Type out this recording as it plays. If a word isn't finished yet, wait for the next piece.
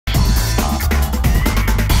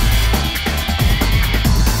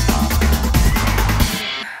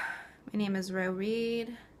is Ro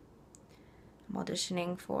Reed. I'm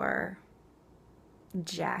auditioning for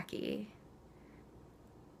Jackie.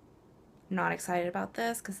 I'm not excited about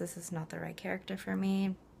this because this is not the right character for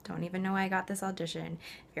me. Don't even know why I got this audition.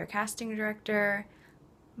 If you're a casting director,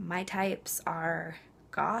 my types are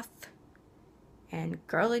goth and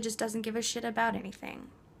girly just doesn't give a shit about anything.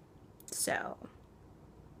 So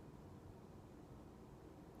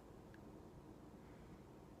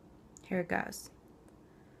here it goes.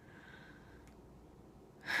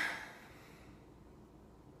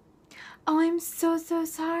 Oh, I'm so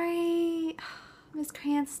sorry, Miss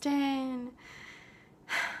Cranston.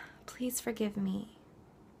 Please forgive me.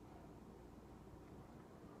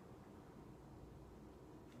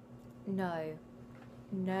 No.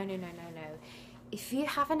 If you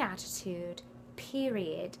have an attitude,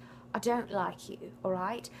 period, I don't like you,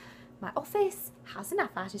 alright? My office has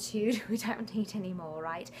enough attitude, we don't need any more,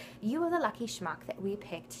 right? You are the lucky schmuck that we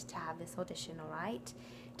picked to have this audition, alright?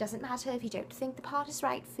 Doesn't matter if you don't think the part is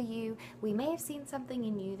right for you. We may have seen something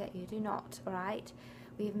in you that you do not, alright?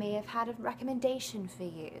 We may have had a recommendation for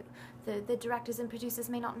you. The directors and producers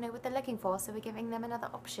may not know what they're looking for, so we're giving them another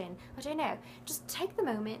option. I don't know. Just take the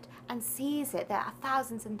moment and seize it. There are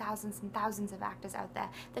thousands and thousands and thousands of actors out there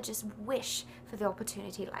that just wish for the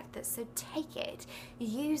opportunity like this. So take it,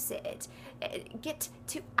 use it, get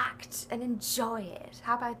to act and enjoy it.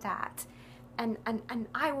 How about that? And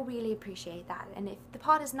I will really appreciate that. And if the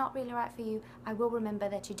part is not really right for you, I will remember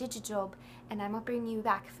that you did your job and I might bring you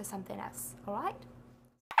back for something else. All right?